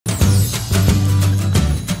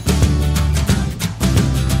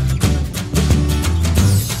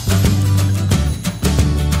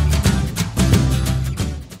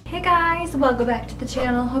Welcome back to the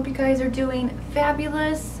channel. Hope you guys are doing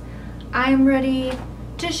fabulous. I'm ready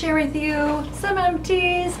to share with you some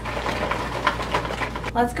empties.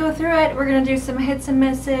 Let's go through it. We're gonna do some hits and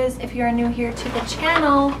misses. If you are new here to the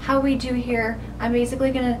channel, how we do here, I'm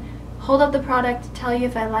basically gonna hold up the product, tell you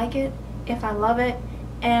if I like it, if I love it,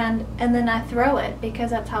 and then I throw it, because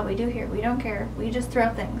that's how we do here. We don't care. We just throw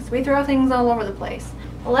things. We throw things all over the place.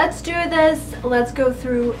 Let's do this. Let's go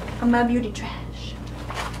through my beauty trash.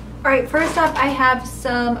 Alright, first up I have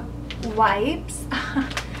some wipes.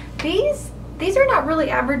 These are not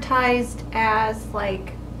really advertised as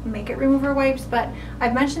like makeup remover wipes, but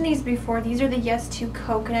I've mentioned these before. These are the Yes To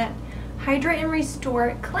Coconut Hydrate and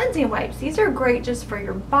Restore Cleansing Wipes. These are great just for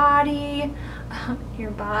your body.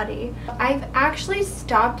 I've actually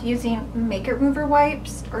stopped using makeup remover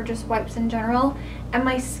wipes, or just wipes in general, and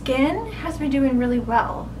my skin has been doing really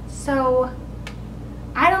well. So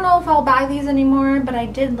I don't know if I'll buy these anymore, but I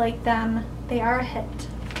did like them. They are a hit.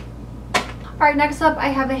 Alright, next up I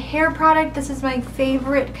have a hair product. This is my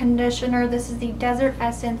favorite conditioner. This is the Desert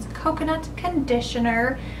Essence Coconut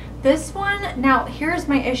Conditioner. This one, now here's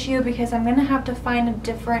my issue, because I'm going to have to find a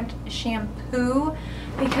different shampoo,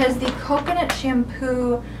 because the coconut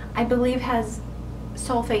shampoo I believe has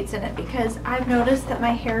sulfates in it, because I've noticed that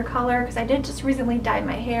my hair color, because I did just recently dye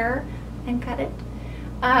my hair and cut it,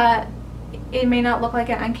 it may not look like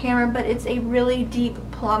it on camera, but it's a really deep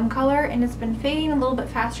plum color and it's been fading a little bit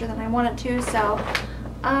faster than I want it to, so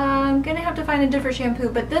I'm gonna have to find a different shampoo.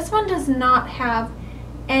 But this one does not have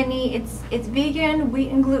any, it's vegan, wheat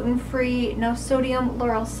and gluten free, no sodium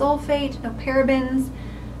lauryl sulfate, no parabens,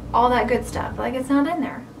 all that good stuff. Like, it's not in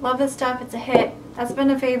there. Love this stuff. It's a hit. That's been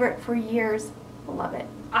a favorite for years. Love it.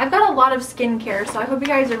 I've got a lot of skincare, so I hope you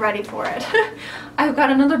guys are ready for it. I've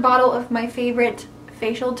got another bottle of my favorite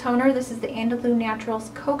facial toner. This is the Andalou Naturals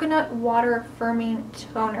Coconut Water Firming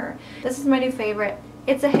Toner. This is my new favorite.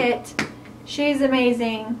 It's a hit. She's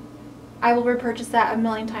amazing. I will repurchase that a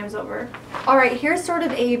million times over. Alright, here's sort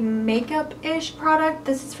of a makeup-ish product.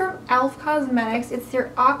 This is from e.l.f. Cosmetics. It's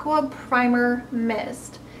their Aqua Primer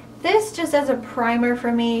Mist. This, just as a primer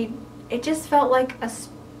for me, it just felt like a,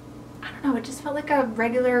 I don't know, it just felt like a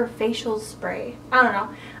regular facial spray. I don't know.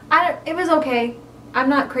 It was okay. I'm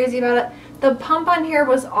not crazy about it. The pump on here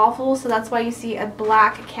was awful, so that's why you see a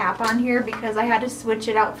black cap on here, because I had to switch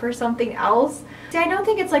it out for something else. See, I don't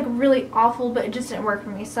think it's like really awful, but it just didn't work for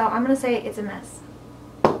me, so I'm gonna say it's a miss.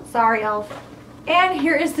 Sorry, e.l.f. And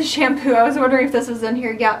here is the shampoo. I was wondering if this was in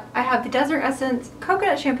here. Yeah, I have the Desert Essence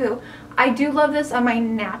Coconut Shampoo. I do love this on my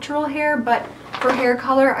natural hair, but for hair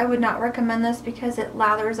color, I would not recommend this because it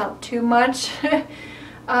lathers up too much.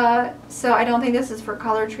 So I don't think this is for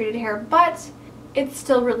color treated hair, but it's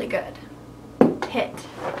still really good. Hit.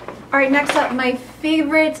 Alright, next up, my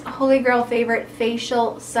favorite, holy grail favorite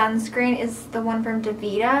facial sunscreen is the one from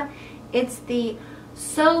Davita. It's the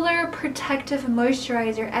Solar Protective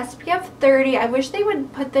Moisturizer SPF 30. I wish they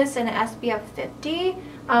would put this in SPF 50.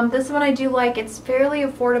 This one I do like. It's fairly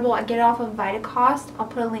affordable. I get it off of Vitacost. I'll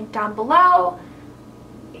put a link down below.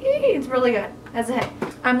 It's really good. As a hit.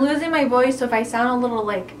 I'm losing my voice, so if I sound a little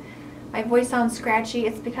like my voice sounds scratchy,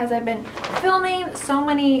 it's because I've been filming so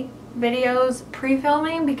many videos,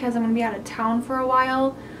 pre-filming, because I'm going to be out of town for a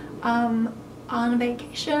while, on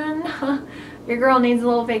vacation. Your girl needs a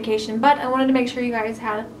little vacation, but I wanted to make sure you guys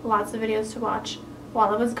had lots of videos to watch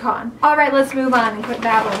while I was gone. Alright, let's move on and quit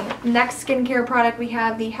babbling. Next skincare product, we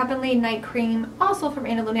have the Heavenly Night Cream, also from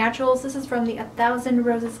Andalou Naturals. This is from the 1000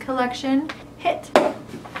 Roses collection. Hit.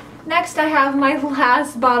 Next, I have my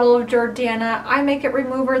last bottle of Jordana eye makeup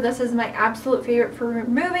remover. This is my absolute favorite for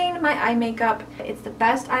removing my eye makeup. It's the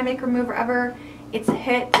best eye makeup remover ever. It's a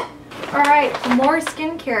hit. Alright, more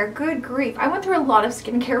skincare. Good grief. I went through a lot of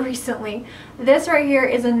skincare recently. This right here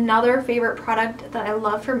is another favorite product that I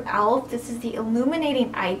love from e.l.f. This is the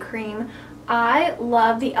Illuminating Eye Cream. I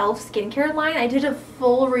love the e.l.f. skincare line. I did a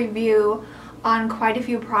full review on quite a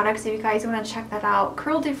few products if you guys want to check that out.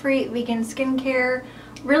 Cruelty-free vegan skincare.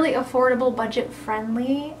 Really affordable, budget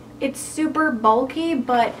friendly. It's super bulky,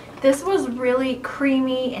 but this was really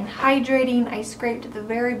creamy and hydrating. I scraped the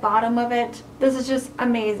very bottom of it. This is just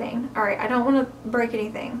amazing. Alright, I don't want to break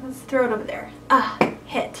anything. Let's throw it over there.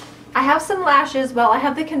 Hit. I have some lashes. Well, I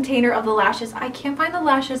have the container of the lashes. I can't find the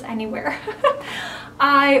lashes anywhere.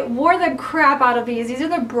 I wore the crap out of these. These are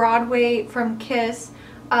the Broadway from Kiss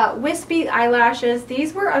wispy eyelashes.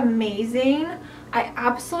 These were amazing. I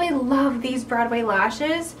absolutely love these Broadway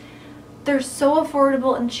lashes. They're so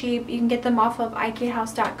affordable and cheap. You can get them off of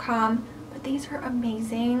ikhouse.com, but these are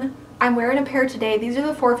amazing. I'm wearing a pair today. These are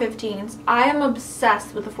the 415s. I am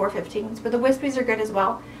obsessed with the 415s, but the wispies are good as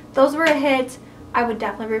well. Those were a hit. I would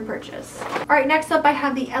definitely repurchase. Alright, next up I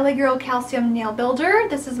have the LA Girl Calcium Nail Builder.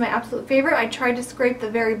 This is my absolute favorite. I tried to scrape the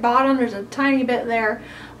very bottom. There's a tiny bit there,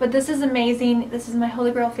 but this is amazing. This is my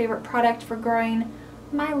holy grail favorite product for growing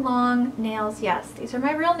my long nails. Yes, these are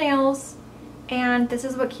my real nails, and this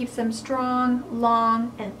is what keeps them strong,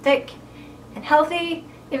 long, and thick, and healthy.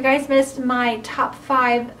 If you guys missed my top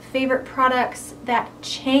 5 favorite products that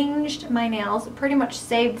changed my nails, pretty much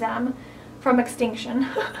saved them from extinction,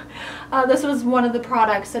 this was one of the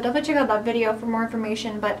products, so definitely check out that video for more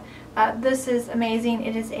information. But this is amazing.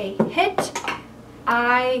 It is a hit.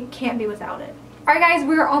 I can't be without it. Alright guys,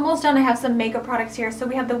 we're almost done. I have some makeup products here. So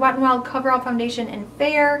we have the Wet n Wild Cover All Foundation in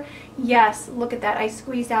Fair. Yes, look at that. I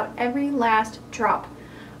squeezed out every last drop.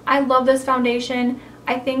 I love this foundation.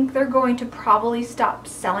 I think they're going to probably stop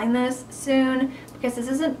selling this soon because this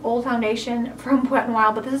is an old foundation from Wet n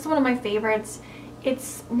Wild, but this is one of my favorites.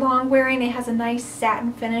 It's long wearing. It has a nice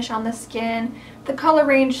satin finish on the skin. The color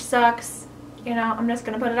range sucks. You know, I'm just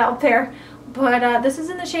going to put it out there. But this is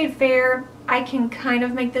in the shade Fair. I can kind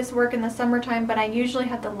of make this work in the summertime, but I usually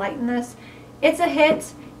have to lighten this. It's a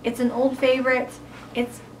hit. It's an old favorite.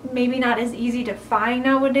 It's maybe not as easy to find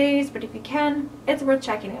nowadays, but if you can, it's worth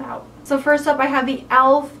checking it out. So first up I have the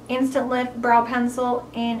e.l.f. Instant Lift Brow Pencil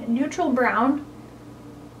in Neutral Brown.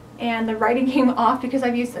 And the writing came off because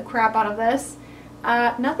I've used the crap out of this.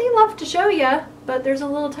 Nothing left to show you, but there's a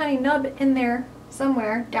little tiny nub in there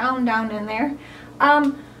somewhere, down in there.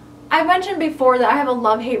 I mentioned before that I have a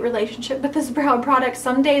love-hate relationship with this brow product.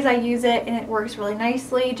 Some days I use it and it works really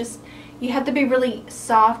nicely. Just, you have to be really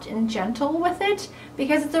soft and gentle with it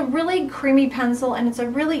because it's a really creamy pencil and it's a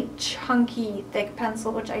really chunky, thick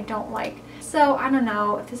pencil, which I don't like. So I don't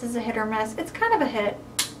know if this is a hit or miss. It's kind of a hit.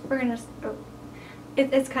 We're gonna,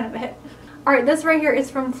 it's kind of a hit. Alright, this right here is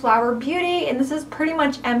from Flower Beauty, and this is pretty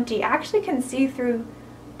much empty. I actually can see through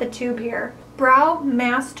the tube here. Brow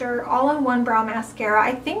Master All-in-One Brow Mascara.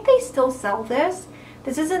 I think they still sell this.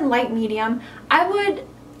 This is in light medium. I would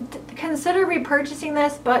consider repurchasing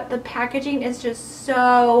this, but the packaging is just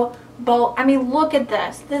so bulk. I mean, look at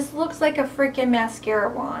this. This looks like a freaking mascara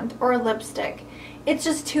wand or a lipstick. It's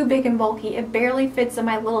just too big and bulky. It barely fits in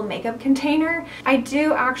my little makeup container. I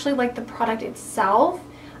do actually like the product itself.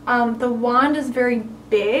 The wand is very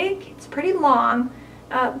big. It's pretty long.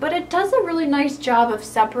 But it does a really nice job of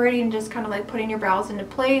separating and just kind of like putting your brows into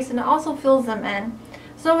place, and it also fills them in.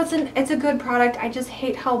 So it's a good product. I just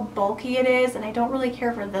hate how bulky it is, and I don't really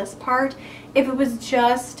care for this part. If it was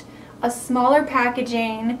just a smaller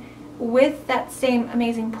packaging with that same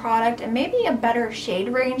amazing product and maybe a better shade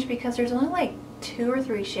range, because there's only like 2 or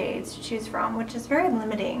 3 shades to choose from, which is very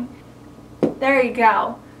limiting. There you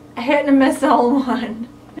go. A hit and a miss all in one.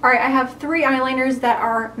 Alright, I have 3 eyeliners that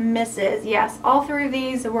are misses. Yes, all 3 of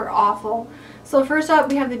these were awful. So first up,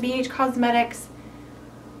 we have the BH Cosmetics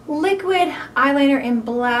Liquid Eyeliner in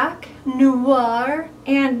Black Noir.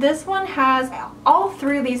 And this one has, all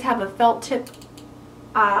 3 of these have a felt tip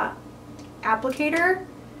applicator.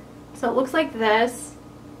 So it looks like this.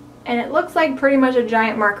 And it looks like pretty much a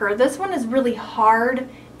giant marker. This one is really hard.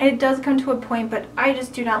 And it does come to a point, but I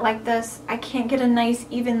just do not like this. I can't get a nice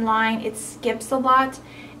even line. It skips a lot,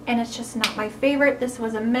 and it's just not my favorite. This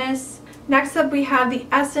was a miss. Next up, we have the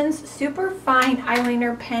Essence Super Fine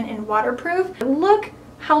Eyeliner Pen in Waterproof. Look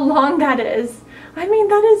how long that is. I mean,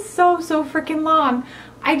 that is so freaking long.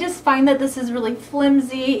 I just find that this is really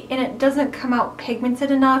flimsy, and it doesn't come out pigmented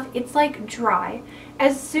enough. It's like dry.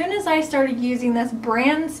 As soon as I started using this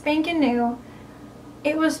brand spanking new,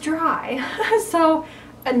 it was dry. So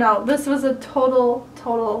no, this was a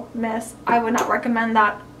total miss. I would not recommend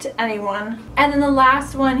that to anyone. And then the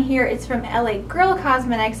last one here is from LA Girl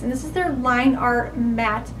Cosmetics, and this is their Line Art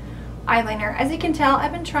Matte Eyeliner. As you can tell,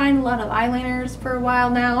 I've been trying a lot of eyeliners for a while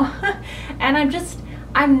now, and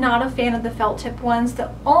I'm not a fan of the felt tip ones.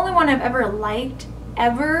 The only one I've ever liked,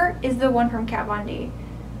 is the one from Kat Von D.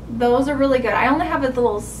 Those are really good. I only have a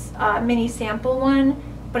little mini sample one,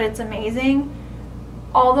 but it's amazing.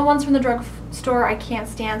 All the ones from the drugstore I can't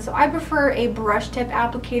stand, so I prefer a brush tip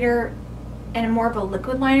applicator and more of a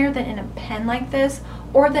liquid liner than in a pen like this.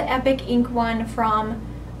 Or the Epic Ink one from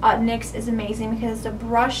NYX is amazing because it's a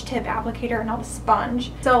brush tip applicator, not a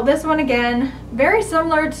sponge. So this one, again, very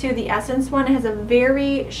similar to the Essence one. It has a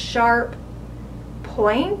very sharp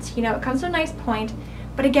point. You know, it comes to a nice point.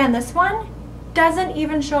 But again, this one doesn't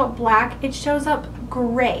even show up black. It shows up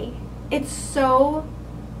gray. It's so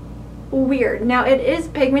weird. Now it is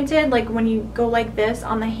pigmented, like when you go like this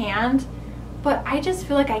on the hand, but I just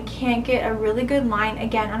feel like I can't get a really good line.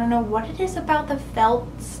 Again, I don't know what it is about the felt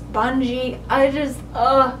spongy.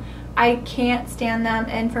 I can't stand them,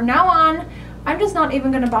 and from now on I'm just not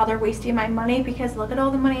even going to bother wasting my money because look at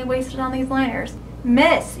all the money I wasted on these liners.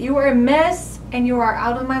 Miss, you are a miss and you are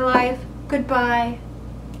out of my life. Goodbye.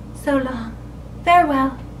 So long.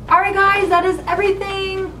 Farewell. Alright guys, that is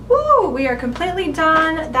everything. Woo! We are completely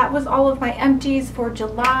done. That was all of my empties for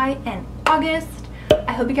July and August.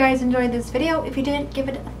 I hope you guys enjoyed this video. If you did, give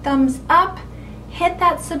it a thumbs up. Hit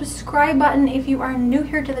that subscribe button if you are new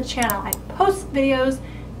here to the channel. I post videos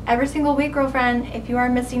every single week, girlfriend. If you are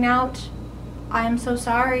missing out, I am so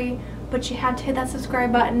sorry, but you had to hit that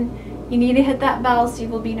subscribe button. You need to hit that bell so you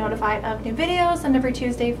will be notified of new videos on every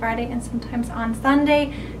Tuesday, Friday, and sometimes on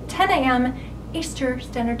Sunday, 10 a.m. Eastern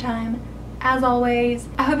Standard Time. As always,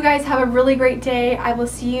 I hope you guys have a really great day. I will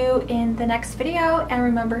see you in the next video, and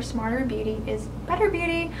remember, smarter beauty is better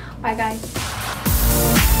beauty. Bye guys.